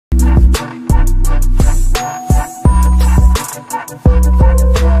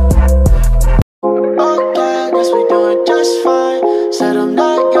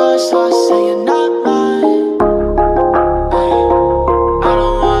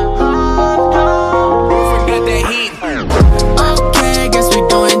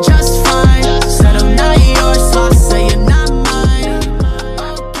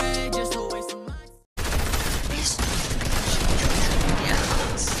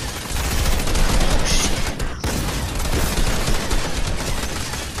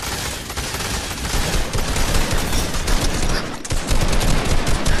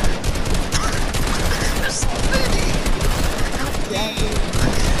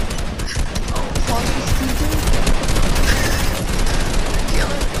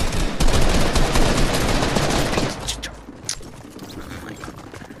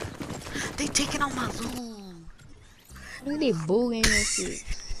they bullying your shit.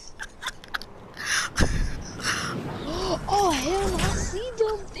 Oh hell no, I see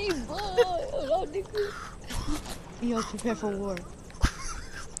them things, boy. Oh, nigga. Yo, prepare for war.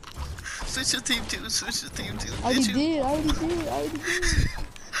 Switch your team too. Switch your team too. I already did.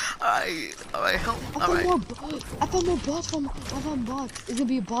 Alright, help. I found more bots I found bots. It's gonna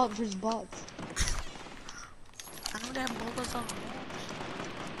be a bot versus bots. I know that ball was on.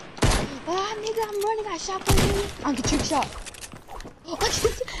 Ah, nigga, I'm running. I shot for you. I get trick shot.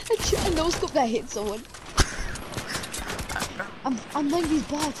 I no scope that hit someone. I'm letting these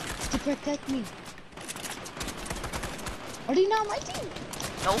bots to protect me. Are they not my team?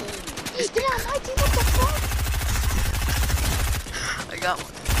 No. They're not my team. What the fuck? I got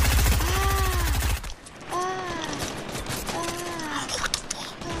one.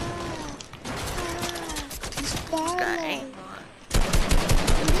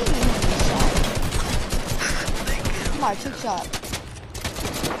 My trick shot.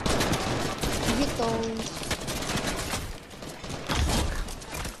 You get those.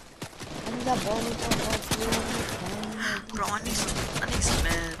 I need that bonus on that. Bro, I need some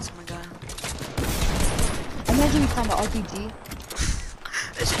meds. Oh my god. Imagine we found an RPG.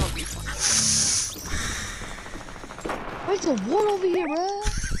 It's gonna be fun. Where's the war over here, bro?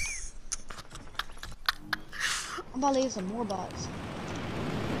 I'm about to lay some more bots.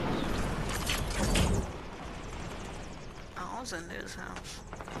 I was in this house.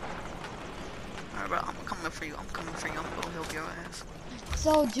 Alright, bro, I'm coming for you. I'm gonna help your ass.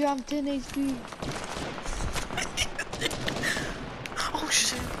 Soldier, I'm 10 HP. Oh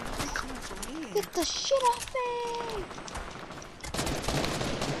shit, you coming for me? Get the shit off me!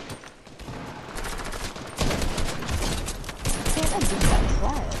 Damn, that bitch got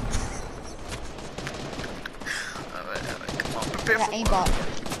quiet. Alright, come on, prepare for aimbot.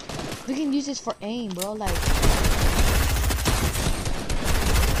 We can use this for aim, bro. Like.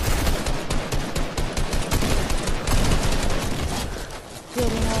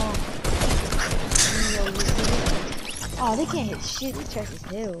 Oh, they can't hit shit. This trash is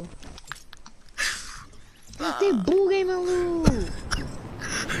hell. They boo game and lose.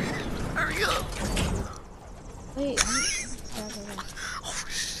 Hurry up. Wait, oh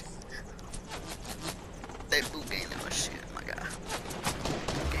shit. They boo game that shit, my god.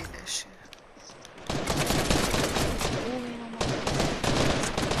 Game that shit.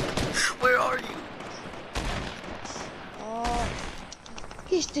 Where are you?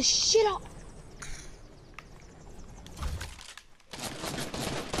 Get the shit out.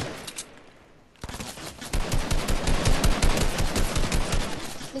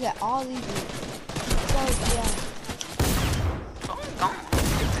 Look at all these. So, yeah. Oh, gone.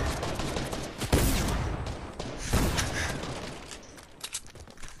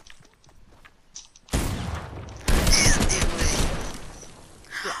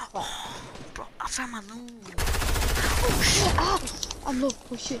 Bro, I found my loot. Oh shit! Ah! I'm low.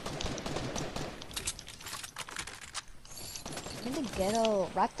 Oh shit! I'm in the ghetto.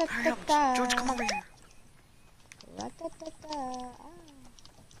 Rat-ta-ta-ta. George, come over here. Rat-ta-ta-ta.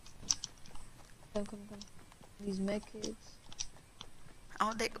 Come. These med kids.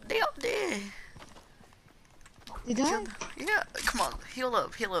 Oh, they up there. They died? Yeah, come on, heal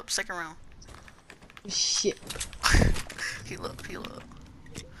up, second round. Shit. heal up. You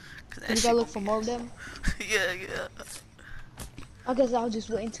gotta look for more of them? yeah. I guess I'll just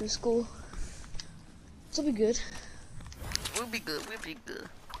wait until school. It'll be good. We'll be good.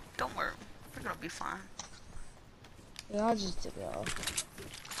 Don't worry, we're gonna be fine. Yeah, I'll just take it off.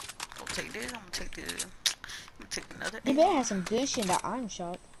 I'll take this, I'm gonna take this. I'm gonna take another. They better have some good shit in that iron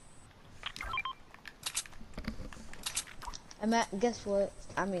shop. Guess what?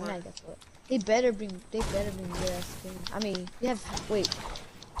 I mean, not guess what. They better bring good ass things. I mean, wait,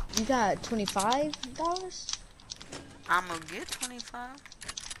 you got $25? I'm gonna get 25.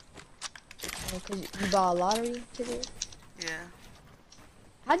 Cause you bought a lottery ticket? Yeah.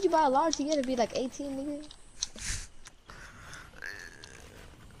 How'd you buy a lottery ticket to be like 18, nigga?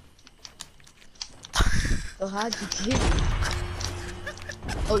 So how'd you get it?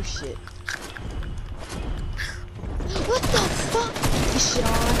 Oh shit. What the fuck? This shit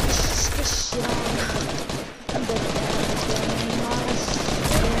on. This shit on. I'm gonna this game. I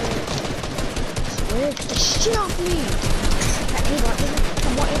swear. Get the shit off me. That aimbot,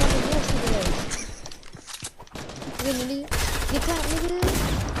 I'm more aimbot than yours today. Nigga. You clap, nigga.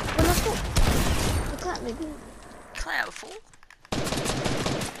 Well, let's go. You clap, nigga. Clap, fool.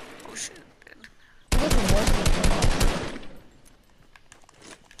 Oh shit.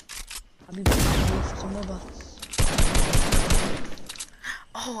 I'll be back for some more bots.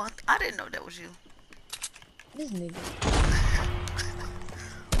 Oh, I didn't know that was you. This nigga.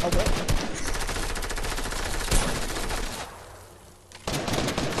 Oh, what?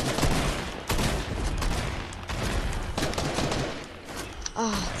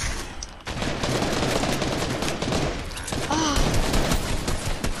 Ah. Ah.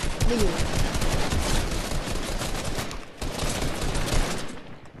 Nigga.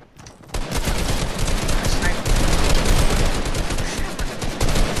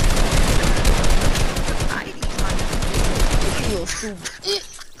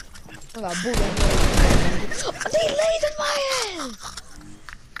 I got bullet. They lasered my ass!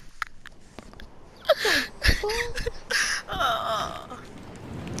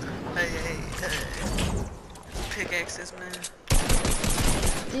 Hey. Pickaxes, man.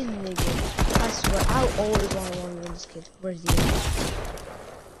 This nigga. I swear, I always want to win this kid. Where's he?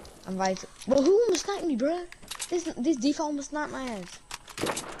 I'm right. Well, who almost sniped me, bruh? This default almost sniped my ass.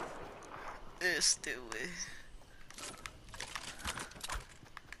 It's stupid.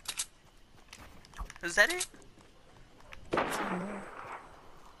 Is that it?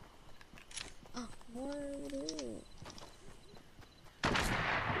 Oh, what it is? Oh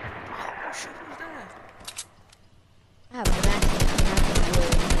shit, who's that? I have massive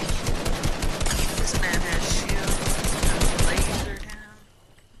This man has shield, laser down.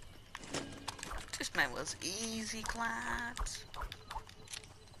 This man was easy claps.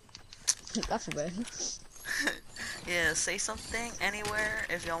 That's a bad. Yeah, say something anywhere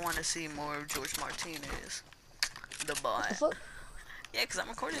if y'all want to see more of George Martinez, the bot. What the fuck? Yeah, cause I'm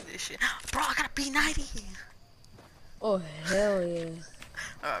recording this shit. Bro, I got a B90. Oh hell yeah!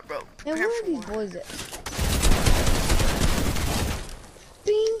 Alright, bro. Hey, Prepare where are for these war. boys at?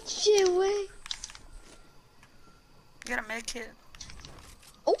 Pinche way. You got a med kit?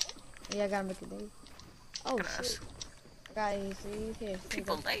 Oh, yeah, I gotta make it big. Oh Look at shit! us. I got you. See here.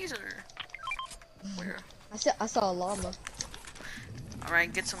 People laser. Where? I saw a llama.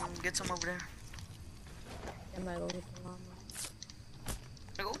 Alright, get some over there. I might go get the llama.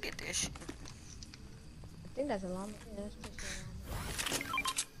 Go get this shit. I think that's a llama. Yeah, that's pretty sure a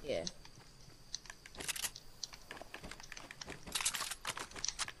llama. Yeah.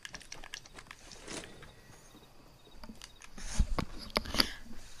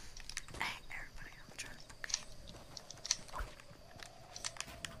 Hey, everybody, I'm trying to book it.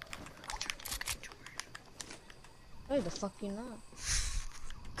 Where the fuck you not?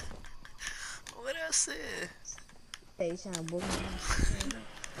 What I said? Hey, you trying to book me?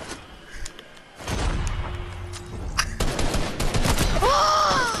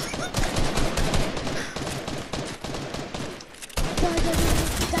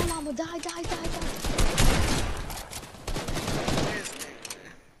 Die, mama, die.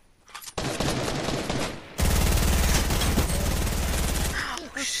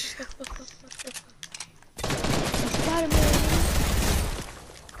 Oh shit. Spider-Man.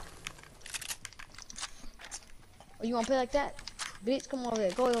 Oh, you wanna play like that? Bitch, come over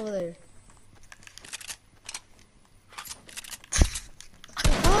there. Go over there.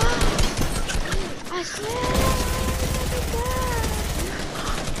 Ah! I swear!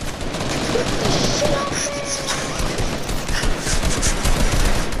 Get the shit off me!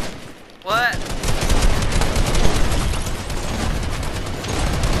 What?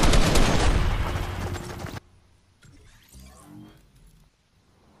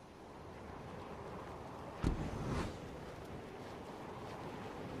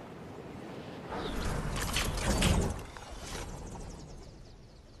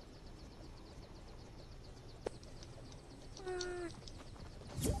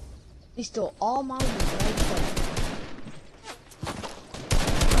 He stole all my loot right there.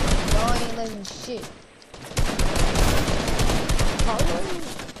 Y'all ain't letting shit.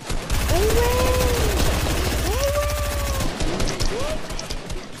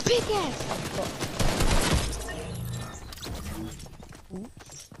 Big ass. Oops.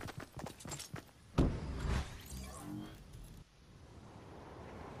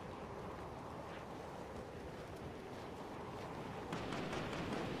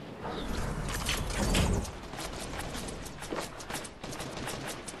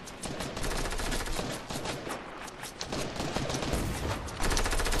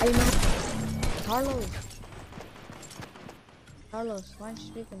 Hey man, Carlos, why aren't you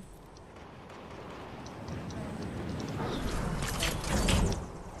speaking?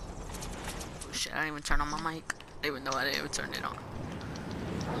 Shit, I didn't even turn on my mic. Even though I didn't even turn it on.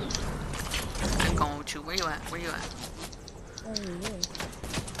 I'm going with you. Where you at? Oh yeah.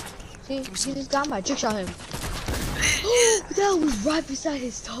 See, he just got my trick shot him. That was right beside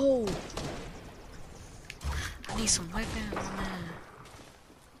his toe. I need some weapons, man.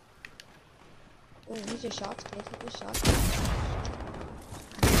 Oh, here's your shots, kid. Here's your shots.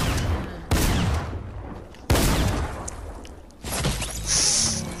 I need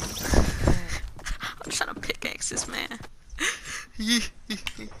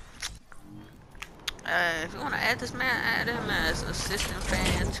system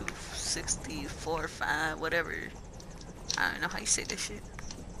fan 264 5 whatever. I don't know how you say this shit.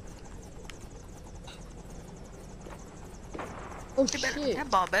 Oh shit. That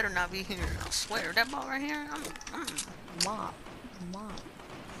ball better not be here. I swear, that ball right here. Mop.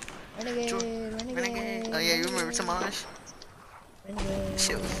 Renegade, renegade. Oh yeah, you remember Tamaj? Renegade.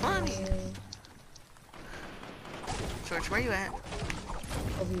 Shit was funny. George, where you at?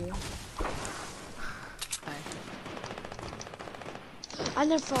 Over here. Hey. I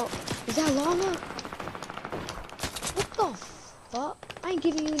never felt. Is that llama? What the fuck? I ain't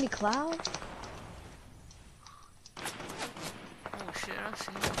giving you any cloud. Oh shit, I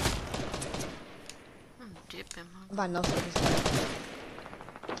see you. I'm dipping. I'm about no scope.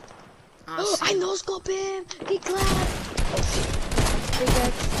 Oh, I no scope him. Get cloud. Oh shit.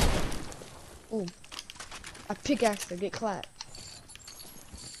 Pickaxe. Ooh. I pickaxed her. Get clapped.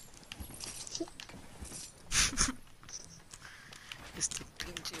 It's the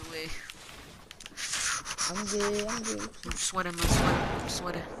PG way. I'm good. I'm sweating.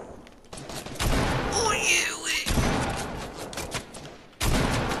 Oh yeah, wait.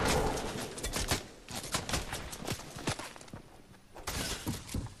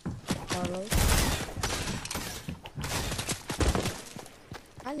 Carlos.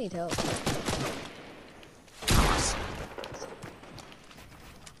 I need help.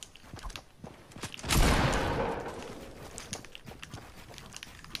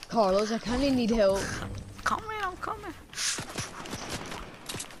 Carlos, I kinda need help. Come in, I'm coming.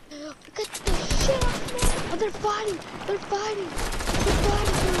 Get the shit off me! Oh, they're fighting! They're fighting!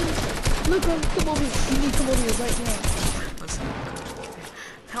 Look, come over here. You need to come over here right now. Listen.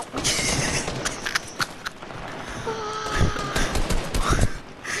 Help me.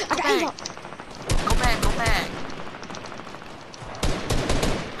 I got aimbot. Go back.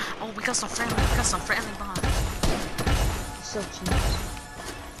 Oh, we got some friendly bonds. So cheap.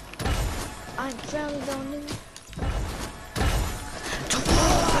 I'm friendly on you.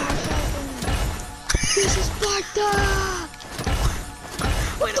 This is Sparta!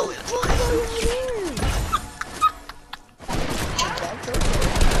 Wait. What the fuck are you doing?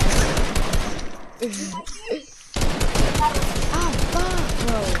 Ah, fuck,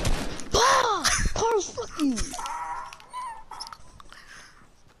 bro. Fuck! Carlos, fuck you.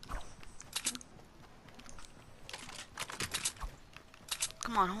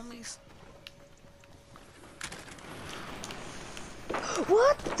 Come on, homies.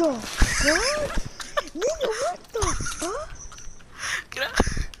 What the fuck? Nigga, what the fuck? Get out.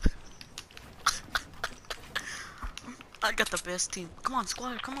 I got the best team. Come on,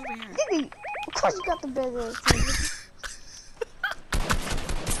 squad, come over here. Nigga, of course you got the best ass team.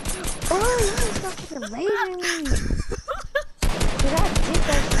 Oh, you just got fucking lazy me. Did I get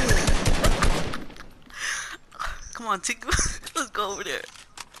that shit? Come on, Tinker. Let's go over there.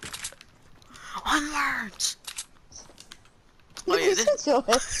 Onwards. Oh yeah, this.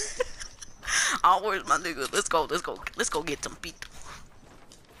 Onwards, my nigga. Let's go get some people.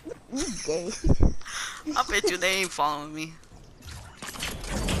 You gay. I bet you they ain't following me.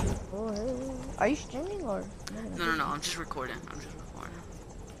 Oh, hey. Are you streaming or? No, I'm just recording.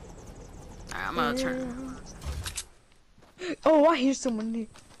 Alright, I'm gonna turn. Oh, I hear someone here.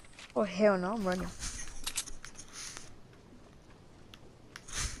 Oh, hell no, I'm running.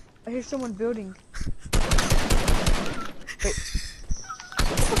 I hear someone building. Wait.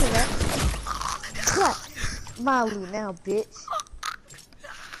 Look at that. Clap. My loot now, bitch.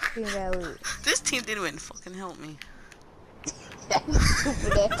 Give me that loot. This team didn't even fucking help me.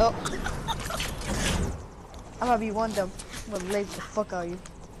 Stupid hell. I'm gonna be one of them. I'm gonna laser the fuck out of you.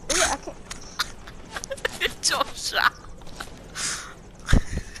 Yeah, I can't. It's your shot.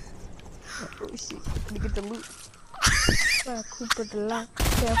 Oh shit. Let me get the loot. Cooper the lock.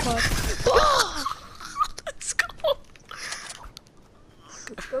 Let's go.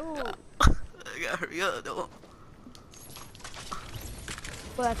 Let's go. I gotta hurry up though.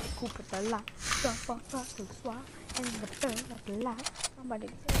 But Cooper the lock. Jump off to swat. And the bird of the lock. Somebody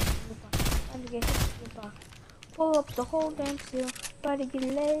get hit. Pull up the whole damn seal. Somebody get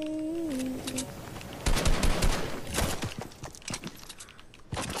lazy.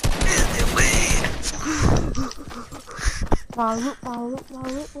 My loot.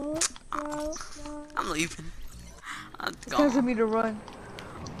 I'm leaving. It's time for me to run.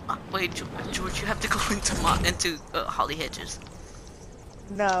 Wait, George, you have to go into Holly Hedges.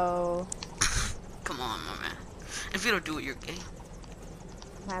 No. Come on, my man. If you don't do it, you're gay.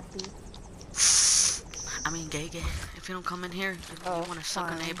 I'm happy. I mean, gay. If you don't come in here, you wanna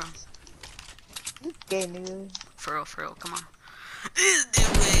suck a neighbor. You gay, nigga. For real, come on. This dude.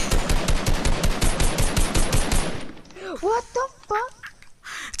 What the fuck?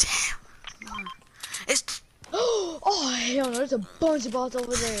 Damn. It's. Oh hell no, there's a bunch of bots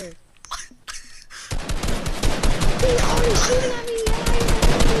over there. They already shooting at me.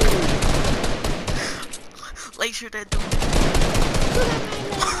 Laser that dude. Look at me,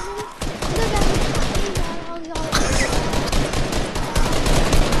 look at me.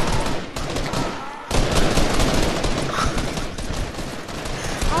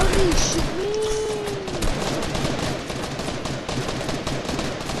 How did he shoot me?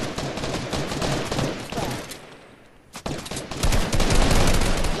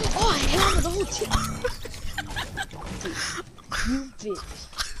 Oh hell no, the whole team. You bitch.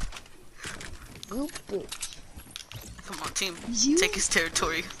 You bitch. Come on, team. You? Take his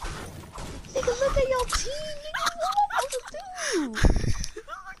territory. Nigga, look at your team. Nigga, what I'm supposed to do?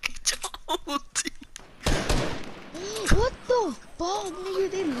 Look at your whole team. What the fuck, nigga?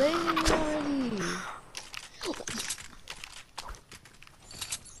 They landing me already.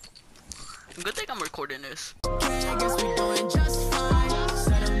 Good thing I'm recording this. I guess we doing just